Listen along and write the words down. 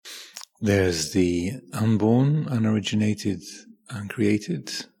There's the unborn, unoriginated,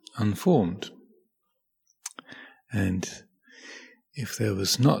 uncreated, unformed. And if there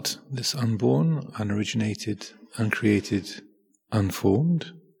was not this unborn, unoriginated, uncreated,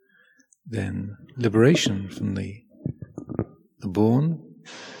 unformed, then liberation from the born,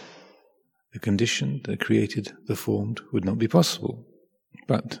 the conditioned, the created, the formed would not be possible.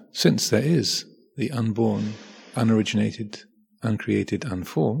 But since there is the unborn, unoriginated, uncreated,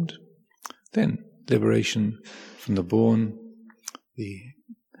 unformed, then liberation from the born, the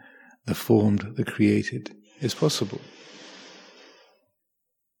formed, the created is possible.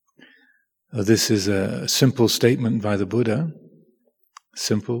 This is a simple statement by the Buddha,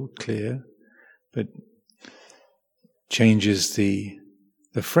 simple, clear, but changes the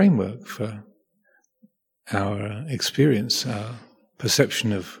framework for our experience, our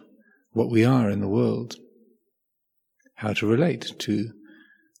perception of what we are in the world, how to relate to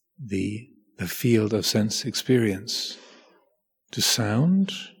the field of sense experience, to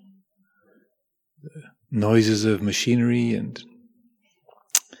sound, the noises of machinery and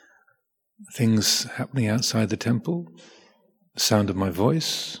things happening outside the temple, the sound of my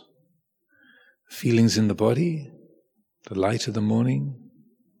voice, feelings in the body, the light of the morning.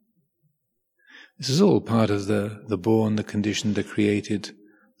 This is all part of the born, the conditioned, the created,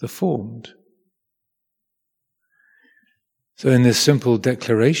 the formed. So in this simple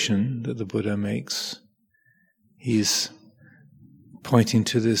declaration that the Buddha makes, he's pointing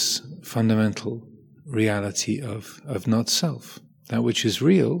to this fundamental reality of not self. That which is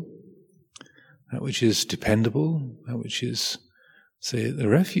real, that which is dependable, that which is, say, the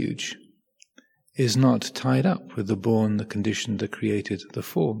refuge, is not tied up with the born, the conditioned, the created, the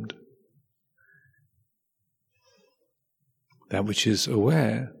formed. That which is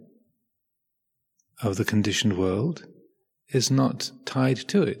aware of the conditioned world is not tied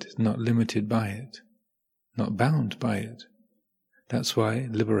to it, not limited by it, not bound by it. That's why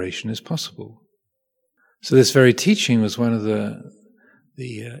liberation is possible. So this very teaching was one of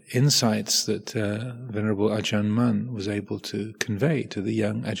the insights that Venerable Ajahn Mun was able to convey to the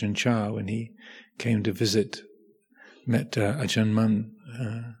young Ajahn Chah when he came to visit, met Ajahn Mun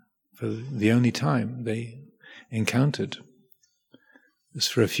for the only time they encountered. It was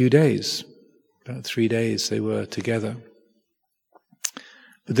for a few days, about 3 days they were together.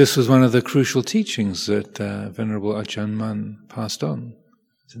 But this was one of the crucial teachings that Venerable Ajahn Mun passed on.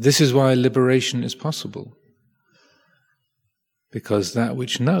 This is why liberation is possible. Because that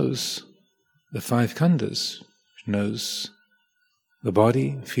which knows the 5 khandhas, knows the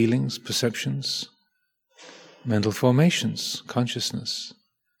body, feelings, perceptions, mental formations, consciousness,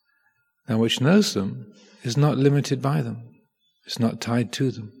 that which knows them is not limited by them, is not tied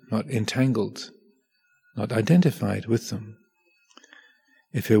to them, not entangled, not identified with them.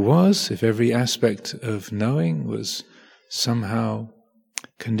 If it was, if every aspect of knowing was somehow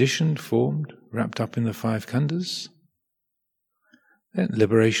conditioned, formed, wrapped up in the 5 khandhas, then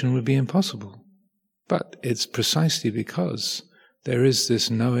liberation would be impossible. But it's precisely because there is this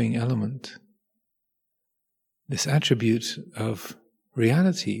knowing element, this attribute of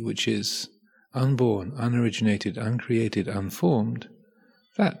reality which is unborn, unoriginated, uncreated, unformed,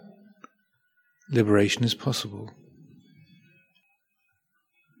 that liberation is possible.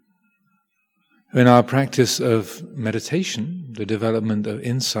 In our practice of meditation, the development of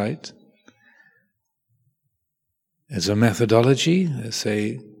insight, as a methodology,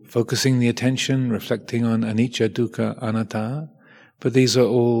 say, focusing the attention, reflecting on anicca, dukkha, anatta, but these are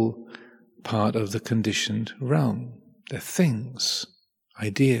all part of the conditioned realm. They're things,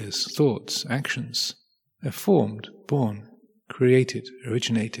 ideas, thoughts, actions. They're formed, born, created,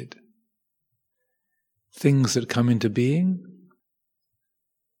 originated. Things that come into being,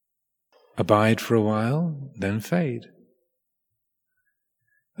 abide for a while, then fade.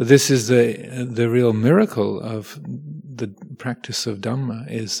 This is the real miracle of the practice of Dhamma,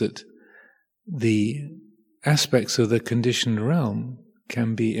 is that the aspects of the conditioned realm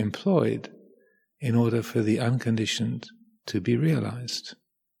can be employed in order for the unconditioned to be realized.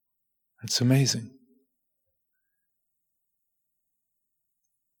 That's amazing.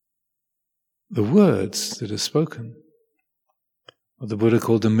 The words that are spoken, what the Buddha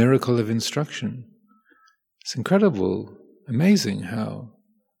called the miracle of instruction. It's incredible, amazing how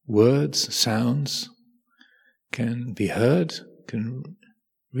words, sounds can be heard, can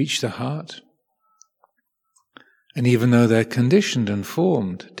reach the heart. And even though they're conditioned and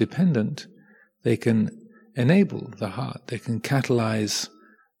formed, dependent, they can enable the heart, they can catalyze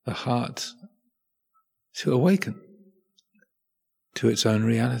the heart to awaken to its own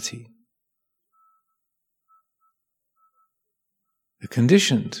reality. The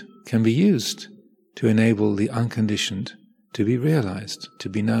conditioned can be used to enable the unconditioned to be realized, to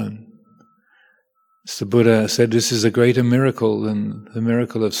be known. As the Buddha said, this is a greater miracle than the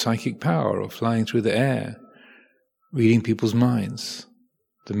miracle of psychic power or flying through the air, reading people's minds.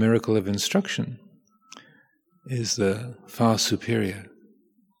 The miracle of instruction is the far superior.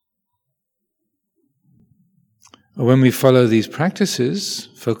 When we follow these practices,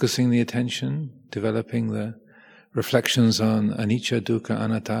 focusing the attention, developing the reflections on anicca, dukkha,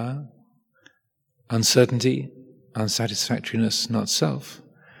 anatta, uncertainty, unsatisfactoriness, not self,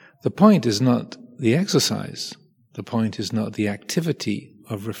 the point is not the exercise, the point is not the activity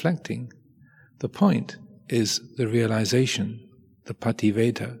of reflecting, the point is the realization, the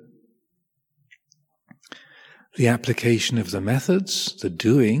pativeta. The application of the methods, the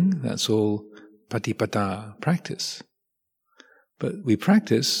doing, that's all patipada, practice. But we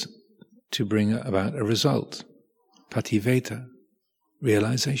practice to bring about a result, pativeta,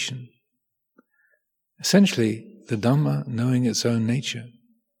 realization. Essentially, the Dhamma knowing its own nature.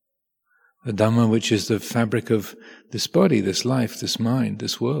 The Dhamma which is the fabric of this body, this life, this mind,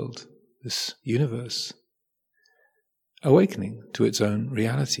 this world, this universe. Awakening to its own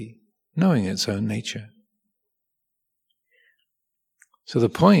reality, knowing its own nature. So the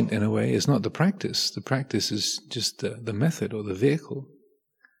point, in a way, is not the practice. The practice is just the method or the vehicle.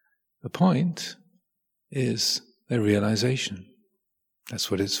 The point is the realization. That's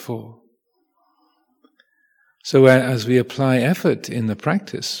what it's for. So as we apply effort in the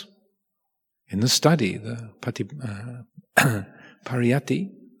practice, in the study, the pariyatti,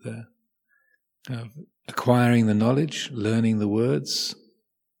 the acquiring the knowledge, learning the words,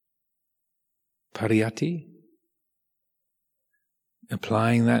 pariyatti,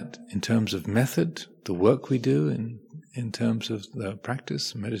 applying that in terms of method, the work we do in terms of the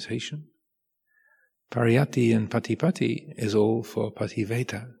practice, meditation. Pariyatti and patipatti is all for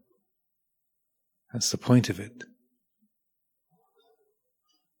pativeta. That's the point of it.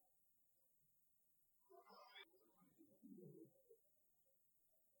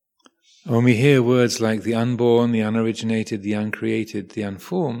 When we hear words like the unborn, the unoriginated, the uncreated, the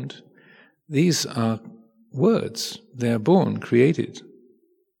unformed, these are words. They are born, created,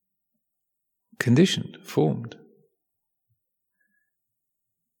 conditioned, formed.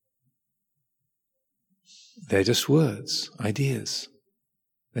 They're just words, ideas.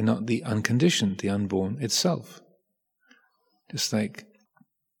 They're not the unconditioned, the unborn itself. Just like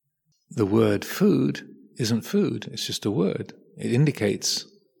the word food isn't food, it's just a word. It indicates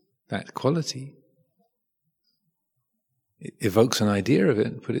that quality. It evokes an idea of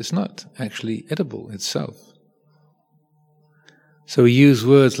it, but it's not actually edible itself. So we use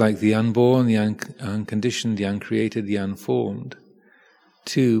words like the unborn, the unconditioned, the uncreated, the unformed,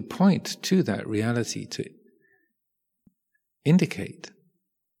 to point to that reality, to indicate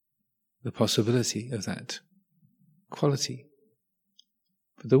the possibility of that quality.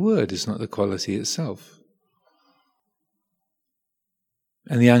 But the word is not the quality itself.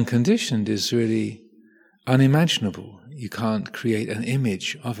 And the unconditioned is really unimaginable. You can't create an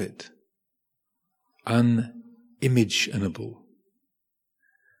image of it. Unimaginable.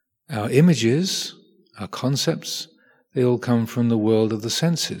 Our images, our concepts, they all come from the world of the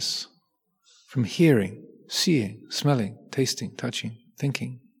senses, from hearing, seeing, smelling, tasting, touching,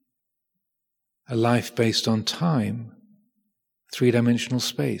 thinking. A life based on time, three-dimensional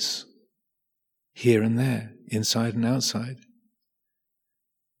space, here and there, inside and outside.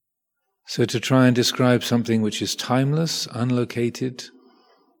 So to try and describe something which is timeless, unlocated,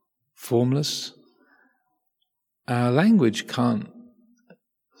 formless, our language can't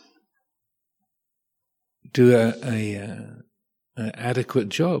do an adequate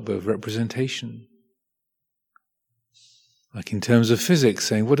job of representation. Like in terms of physics,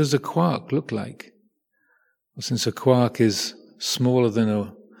 saying, what does a quark look like? Well, since a quark is smaller than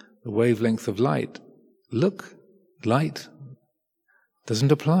the wavelength of light, light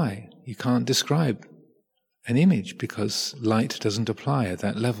doesn't apply. You can't describe an image because light doesn't apply at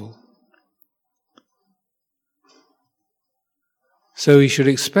that level. So we should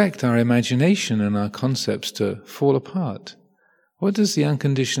expect our imagination and our concepts to fall apart. What does the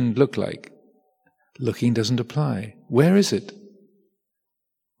unconditioned look like? Looking doesn't apply. Where is it?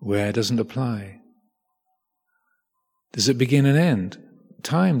 Where doesn't apply. Does it begin and end?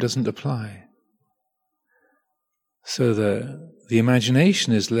 Time doesn't apply. So the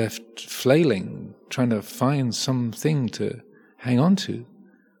imagination is left flailing, trying to find something to hang on to.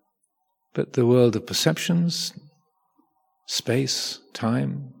 But the world of perceptions, space,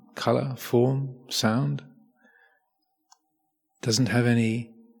 time, color, form, sound, doesn't have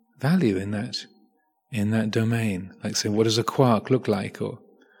any value in that domain. Like saying, what does a quark look like? Or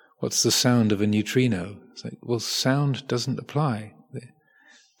What's the sound of a neutrino? It's like, well, sound doesn't apply. It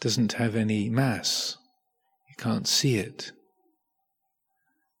doesn't have any mass. You can't see it.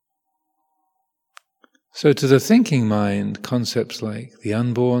 So to the thinking mind, concepts like the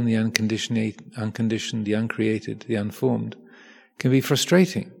unborn, the unconditioned, the uncreated, the unformed, can be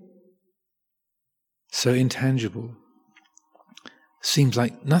frustrating. So intangible. Seems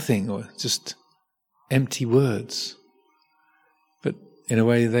like nothing, or just empty words. But in a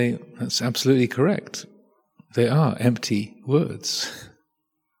way, that's absolutely correct. They are empty words.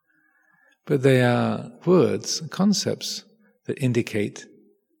 But they are words, concepts that indicate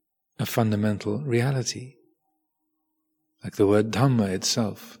a fundamental reality. Like the word Dhamma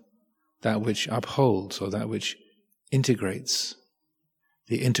itself, that which upholds or that which integrates,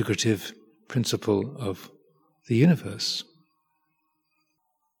 the integrative principle of the universe.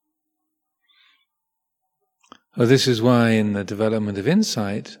 Well, this is why in the development of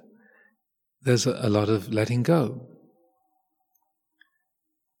insight, there's a lot of letting go.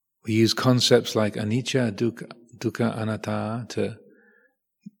 We use concepts like anicca, dukkha, anatta to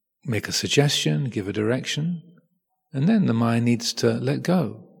make a suggestion, give a direction, and then the mind needs to let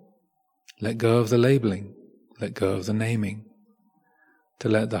go. Let go of the labeling, let go of the naming, to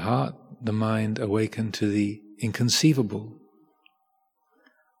let the heart, the mind awaken to the inconceivable,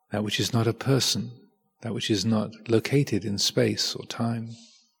 that which is not a person, that which is not located in space or time,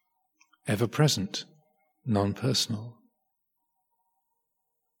 ever present, non-personal.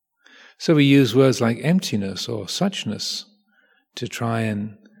 So we use words like emptiness or suchness to try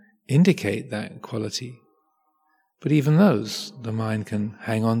and indicate that quality. But even those, the mind can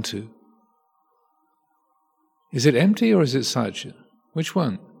hang on to. Is it empty or is it such? Which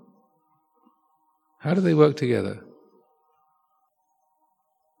one? How do they work together?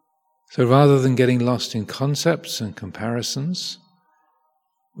 So rather than getting lost in concepts and comparisons,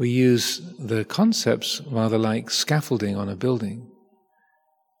 we use the concepts rather like scaffolding on a building.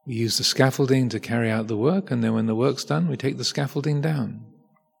 We use the scaffolding to carry out the work, and then when the work's done, we take the scaffolding down.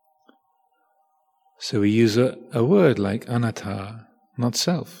 So we use a word like anatta, not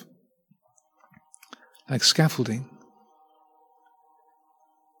self, like scaffolding.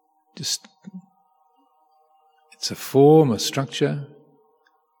 Just, it's a form, a structure,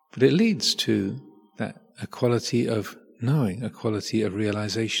 but it leads to a quality of knowing, a quality of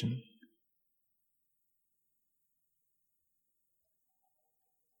realization.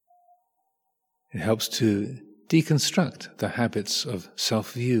 It helps to deconstruct the habits of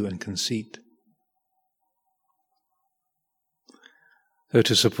self-view and conceit. So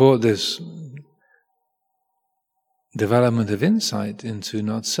to support this development of insight into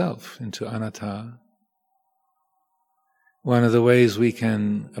not self, into anatta, one of the ways we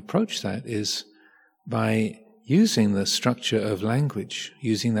can approach that is by using the structure of language,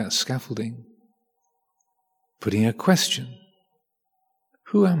 using that scaffolding, putting a question.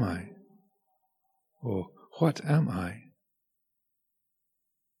 Who am I? Or what am I?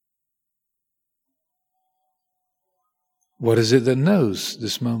 What is it that knows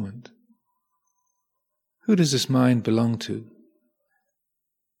this moment? Who does this mind belong to?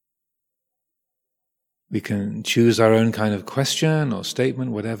 We can choose our own kind of question or statement,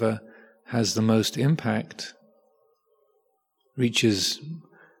 whatever has the most impact, reaches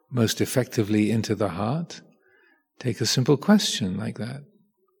most effectively into the heart. Take a simple question like that.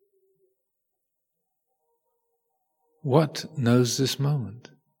 What knows this moment?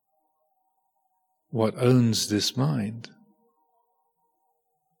 What owns this mind?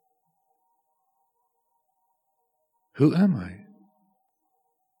 Who am I?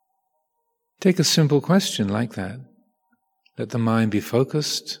 Take a simple question like that. Let the mind be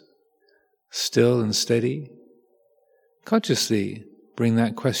focused, still and steady. Consciously bring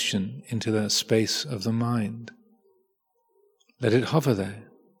that question into the space of the mind. Let it hover there.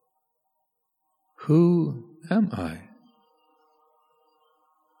 Who am I?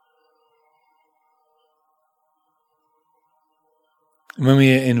 When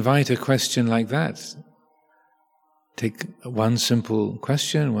we invite a question like that, take one simple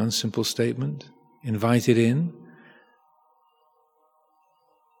question, one simple statement, invite it in.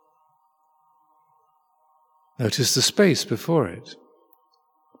 Notice the space before it,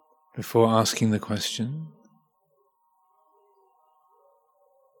 before asking the question.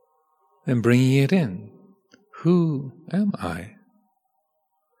 Then bringing it in. Who am I?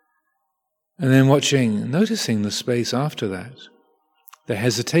 And then noticing the space after that. The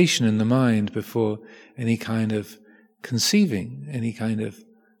hesitation in the mind before any kind of conceiving, any kind of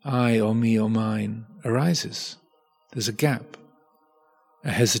I or me or mine arises. There's a gap,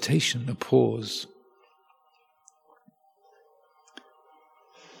 a hesitation, a pause.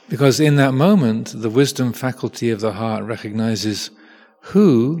 Because in that moment, the wisdom faculty of the heart recognizes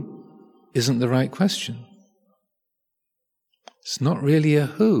who isn't the right question. It's not really a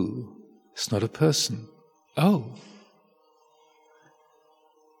who. It's not a person. Oh.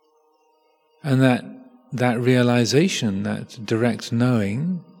 And that realization, that direct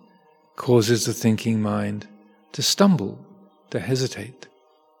knowing, causes the thinking mind to stumble, to hesitate.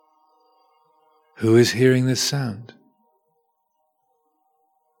 Who is hearing this sound?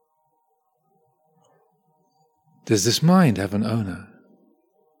 Does this mind have an owner?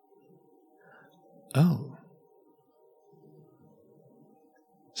 Oh.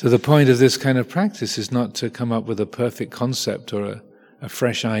 So the point of this kind of practice is not to come up with a perfect concept or a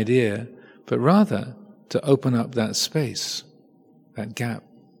fresh idea, but rather to open up that space, that gap.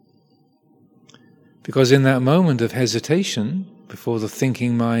 Because in that moment of hesitation, before the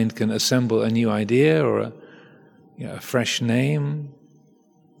thinking mind can assemble a new idea or a fresh name,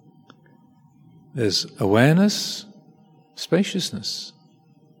 there's awareness, spaciousness,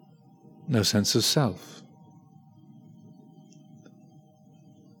 no sense of self.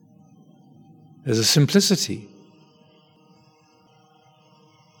 There's a simplicity.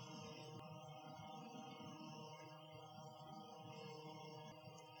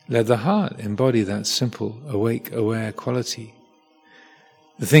 Let the heart embody that simple, awake, aware quality.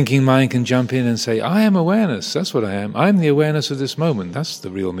 The thinking mind can jump in and say, I am awareness, that's what I am. I'm the awareness of this moment, that's the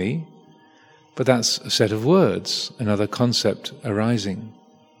real me. But that's a set of words, another concept arising.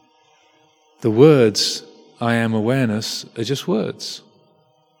 The words, I am awareness, are just words.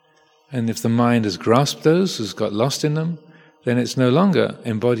 And if the mind has grasped those, has got lost in them, then it's no longer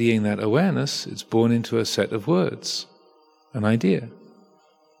embodying that awareness, it's born into a set of words, an idea.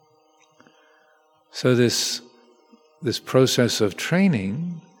 So this process of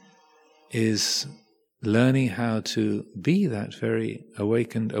training is learning how to be that very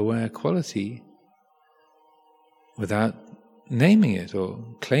awakened, aware quality without naming it or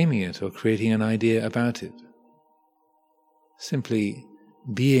claiming it or creating an idea about it. Simply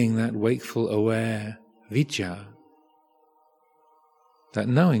being that wakeful, aware vijja, that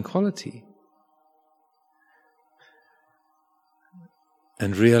knowing quality.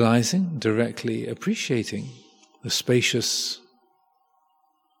 And realizing, directly appreciating the spacious,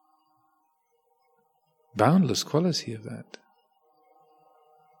 boundless quality of that.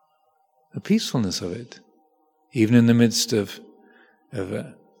 The peacefulness of it, even in the midst of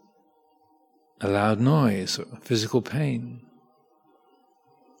a loud noise or physical pain.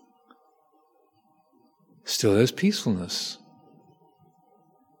 Still there's peacefulness.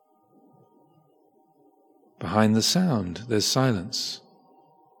 Behind the sound, there's silence.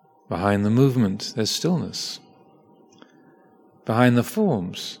 Behind the movement, there's stillness. Behind the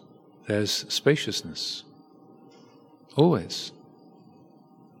forms, there's spaciousness. Always.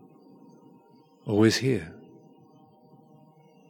 Always here.